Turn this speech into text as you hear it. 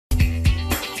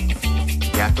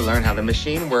to learn how the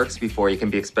machine works before you can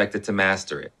be expected to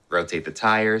master it. Rotate the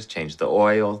tires, change the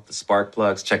oil, the spark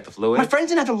plugs, check the fluid. My friends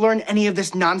didn't have to learn any of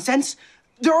this nonsense.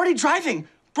 They're already driving.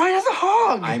 Brian has a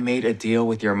hog. I made a deal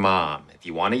with your mom. If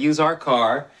you want to use our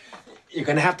car, you're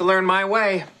going to have to learn my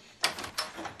way.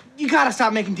 You gotta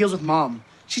stop making deals with Mom.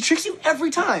 She tricks you every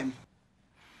time.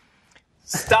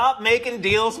 Stop making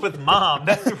deals with Mom.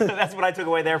 That's what I took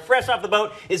away there. Fresh Off the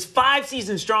Boat is 5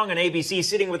 seasons strong on ABC.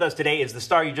 Sitting with us today is the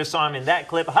star you just saw him in that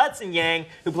clip, Hudson Yang,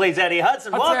 who plays Eddie.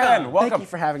 Hudson, welcome. Thank you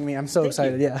for having me. I'm so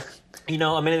excited, yeah. You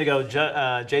know, a minute ago,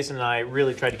 Jason and I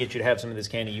really tried to get you to have some of this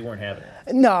candy. You weren't having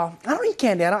it. No, I don't eat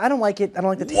candy. I don't like it. I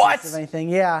don't like the taste of anything.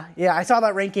 Yeah. I saw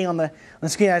that ranking on the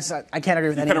screen. I can't agree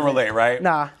with anything. You couldn't relate, right?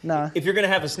 Nah. If you're going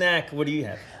to have a snack, what do you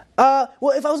have?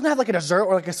 Well, if I was going to have like a dessert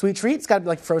or like a sweet treat, it's got to be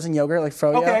like frozen yogurt, like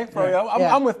froyo. Okay, froyo.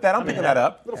 I'm with that. I'm picking that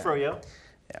up. Little froyo.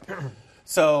 Yeah.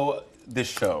 So, this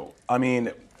show, acting.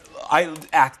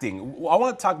 I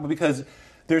want to talk about, because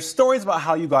there's stories about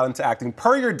how you got into acting,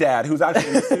 per your dad, who's actually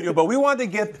in the studio, but we wanted to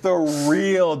get the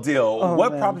real deal.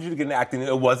 What prompted you to get into acting?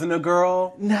 It wasn't a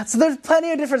girl? No, so there's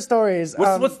plenty of different stories.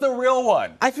 What's the real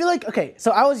one? I feel like, so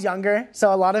I was younger,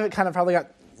 so a lot of it kind of probably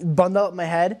got bundled up in my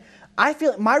head. I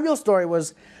feel like my real story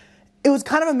was, it was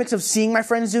kind of a mix of seeing my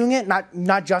friends doing it,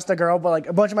 not just a girl, but like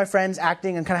a bunch of my friends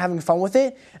acting and kind of having fun with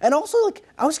it. And also, like,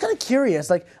 I was kind of curious.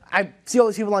 Like, I see all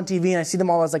these people on TV and I see them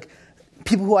all as like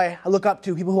people who I look up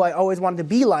to, people who I always wanted to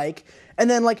be like. And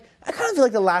then, like, I kind of feel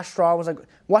like the last straw was like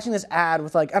watching this ad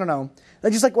with, like, I don't know,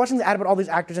 like just like watching the ad about all these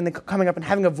actors and they coming up and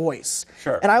having a voice.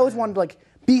 Sure. And I always wanted to like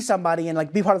be somebody and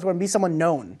like be part of the world and be someone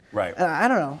known. Right. And I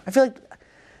don't know. I feel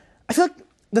like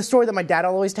the story that my dad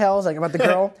always tells, like about the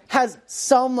girl, has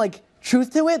some like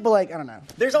truth to it, but like I don't know.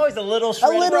 There's always a little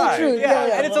shred. Truth.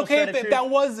 Yeah. And it's okay if that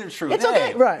was the truth. It's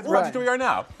okay, right. That's where we are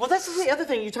now. Well, that's the other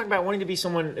thing. You talk about wanting to be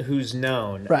someone who's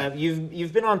known. Right.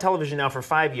 You've been on television now for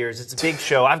 5 years. It's a big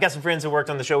show. I've got some friends who worked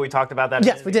on the show. We talked about that.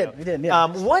 Yes, we did. Yeah.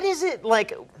 What is it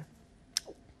like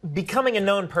becoming a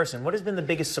known person? What has been the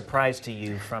biggest surprise to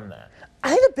you from that? I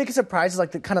think the biggest surprise is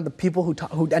like the people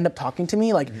who end up talking to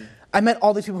me. Like I met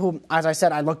all these people who, as I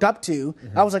said, I looked up to.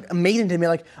 I was like amazing to me.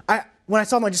 Like when I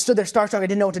saw them, I just stood there starstruck. I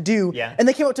didn't know what to do. Yeah. And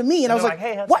they came up to me, and I was like,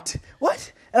 hey, what?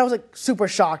 And I was like super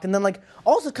shocked. And then like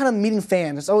also kind of meeting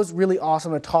fans. It's always really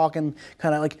awesome to talk and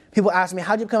kind of like people ask me,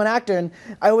 how'd you become an actor? And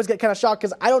I always get kind of shocked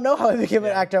because I don't know how I became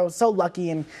an actor. I was so lucky,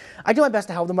 and I do my best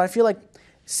to help them. But I feel like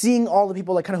seeing all the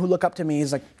people like kind of who look up to me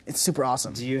is like, it's super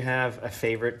awesome. Do you have a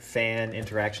favorite fan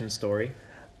interaction story?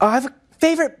 I have a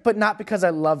favorite, but not because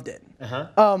I loved it.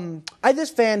 I had this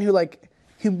fan who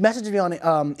messaged me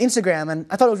on Instagram, and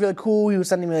I thought it was really cool. He was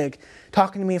sending me like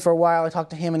talking to me for a while. I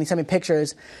talked to him, and he sent me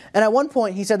pictures. And at one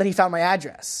point, he said that he found my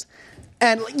address.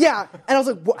 And and I was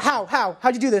like,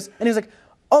 how'd you do this? And he was like,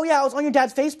 oh yeah, I was on your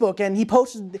dad's Facebook, and he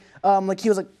posted like he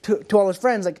was like to all his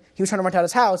friends, like he was trying to rent out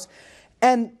his house,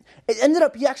 and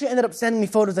he actually ended up sending me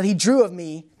photos that he drew of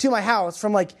me to my house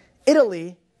from like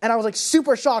Italy. And I was like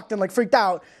super shocked and like freaked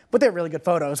out, but they're really good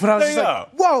photos. But I was just like,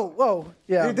 whoa,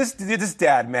 yeah. Dude, this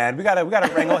dad, man, we gotta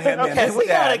wrangle him in. Okay, we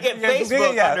gotta get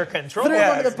Facebook under control. Throw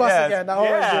him under the bus again.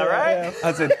 Right?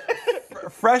 I said,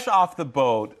 Fresh Off the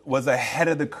Boat was ahead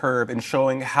of the curve in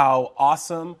showing how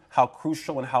awesome, how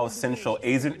crucial, and how essential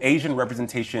Asian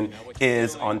representation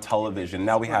is on television.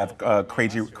 Now we have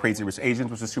Crazy Rich Asians,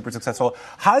 which is super successful.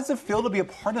 How does it feel to be a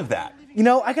part of that? You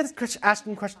know, I get this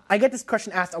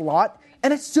question asked a lot,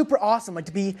 and it's super awesome, like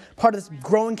to be part of this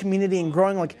growing community and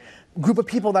growing like group of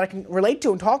people that I can relate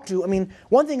to and talk to. I mean,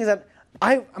 one thing is that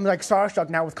I'm like starstruck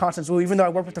now with Constance Wu, even though I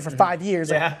worked with her for 5 years.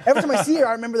 Like, every time I see her,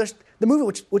 I remember the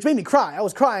movie, which made me cry. I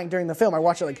was crying during the film. I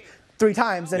watched it like 3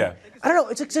 times, and I don't know.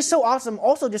 It's just so awesome.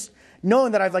 Also, just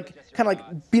knowing that I've like kind of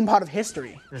like been part of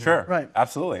history. Sure, right?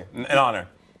 Absolutely, an honor.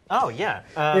 Oh yeah,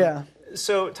 yeah.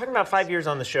 So talking about 5 years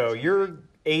on the show, you're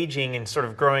aging and sort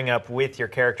of growing up with your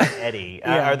character Eddie.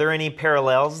 Are there any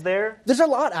parallels there? There's a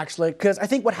lot, actually, because I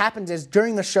think what happens is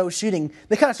during the show shooting,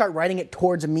 they kind of start writing it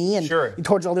towards me and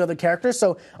towards all the other characters.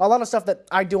 So a lot of stuff that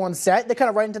I do on set, they kind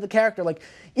of write into the character. Like,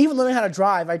 even learning how to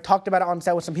drive, I talked about it on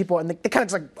set with some people, and they kind of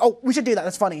just like, oh, we should do that,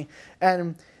 that's funny.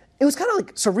 And it was kind of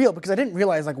like surreal because I didn't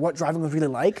realize like what driving was really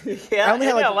like. Yeah, I only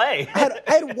in had, LA. I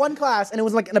had one class, and it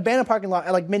was like an abandoned parking lot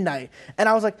at like midnight, and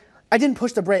I was like, I didn't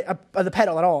push the brake, the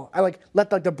pedal at all. I like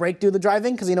let like the brake do the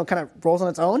driving because it kind of rolls on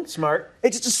its own. Smart.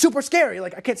 It's just super scary.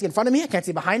 Like I can't see in front of me, I can't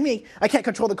see behind me, I can't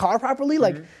control the car properly.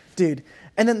 Like, dude.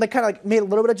 And then they kind of like made a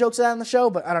little bit of jokes of that on the show,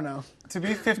 but I don't know. To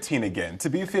be 15 again. To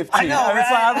be 15. I know. Right?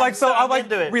 I'm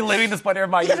like reliving this part of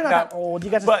my youth. You guys are not that old.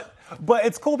 You guys. But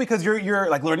it's cool because you're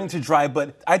like learning to drive.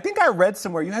 But I think I read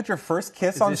somewhere you had your first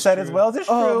kiss on set as well. Is this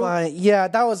true? Oh my, yeah.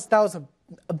 That was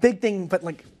a big thing, but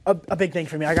like a big thing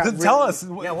for me. I got Tell really- us. Yeah,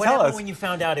 what tell happened us. when you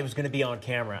found out it was going to be on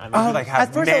camera? I mean, like have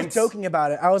At first, I was mints. joking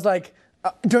about it. I was like,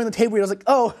 during the table read, I was like,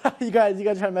 "Oh, you guys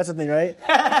trying to mess with me, right?"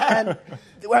 And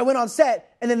I went on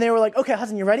set, and then they were like, "Okay,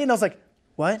 Hudson, you ready?" And I was like,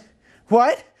 "What?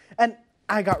 What?" And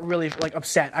I got really like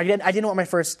upset. I didn't want my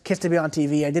first kiss to be on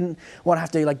TV. I didn't want to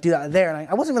have to like do that there, and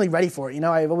I wasn't really ready for it. You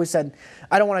know, I've always said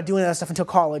I don't want to do any of that stuff until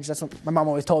college. That's what my mom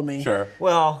always told me. Sure.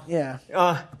 well, Yeah.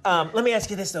 Let me ask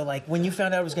you this though: like, when you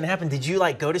found out it was going to happen, did you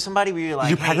like go to somebody where you're like,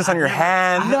 Did you practice hey, on your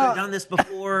hand? I haven't done this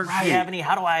before. Do you have any?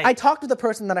 How do I? I talked to the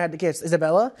person that I had to kiss,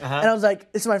 Isabella, and I was like,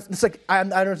 "This is my." It's like I don't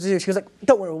know what to do. She was like,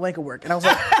 "Don't worry, we'll make it work." And I was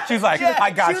like, She's like, I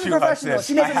she got was a you, professional.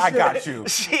 Hudson. She knows I what got she's you.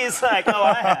 She's like, oh,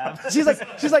 I have.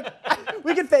 "She's like,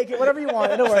 we can fake it, whatever you want.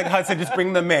 Don't worry." Like, Hudson, just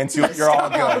bring the mints. You're all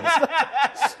good.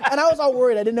 And I was all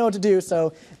worried. I didn't know what to do,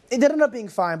 so it ended up being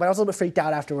fine. But I was a little bit freaked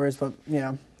out afterwards. But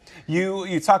yeah.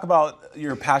 You talk about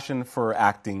your passion for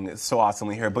acting so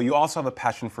awesomely here, but you also have a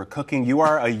passion for cooking. You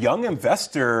are a young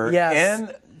investor Yes. in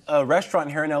a restaurant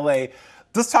here in LA.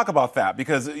 Let's talk about that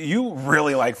because you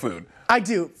really like food. I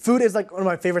do. Food is like one of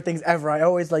my favorite things ever. I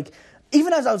always like,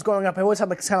 even as I was growing up, I always had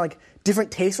like kind of like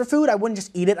different tastes for food. I wouldn't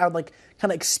just eat it. I would like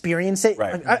kind of experience it.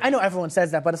 Right. Like, I know everyone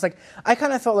says that, but it's like I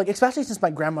kind of felt like, especially since my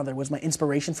grandmother was my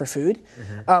inspiration for food,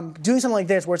 doing something like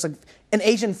this where it's like an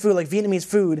Asian food, like Vietnamese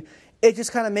food, it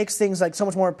just kind of makes things like so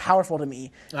much more powerful to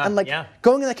me. And like yeah.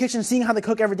 going in the kitchen, seeing how they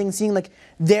cook everything, seeing like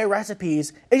their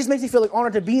recipes, it just makes me feel like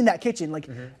honored to be in that kitchen. Like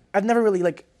I've never really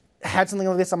like had something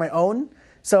like this on my own.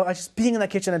 So I just being in that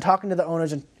kitchen and talking to the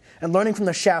owners and learning from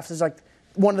the chefs is like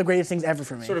one of the greatest things ever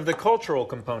for me. Sort of the cultural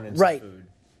components Right. of food.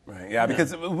 Right, yeah,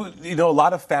 because you know a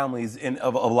lot of families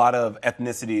of a lot of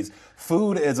ethnicities,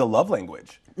 food is a love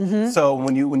language. So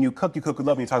when you cook with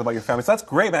love, and you talk about your family. So that's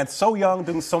great, man. So young,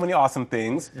 doing so many awesome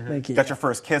things. Thank you. Got your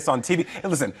first kiss on TV.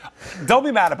 And listen, don't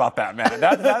be mad about that, man.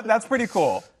 That's pretty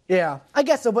cool. Yeah, I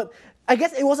guess so, but I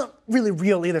guess it wasn't really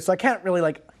real either, so I can't really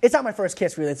like. It's not my first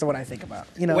kiss, really. It's what I think about.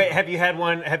 You know. Wait, have you had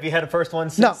one? Have you had a first one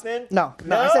No, since then? no.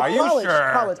 I said Are you college.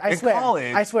 sure? College. I In swear.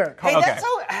 college? I swear. Hey, College. Okay.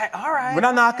 that's all right. We're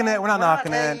not knocking it. We're not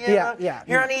knocking it. Yeah.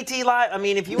 You're on ET Live. I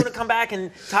mean, if you want to come back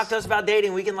and talk to us about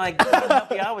dating, we can like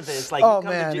help you out with this. Like, Oh, you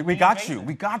come to man. J- We got you.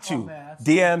 We got you.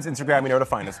 DMs, Instagram, you know where to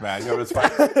find us, man. You know where to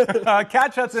find us.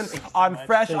 Catch Hudson on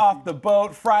Fresh Off the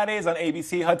Boat Fridays on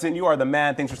ABC. Hudson, you are the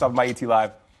man. Thanks for stopping by ET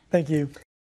Live. Thank you.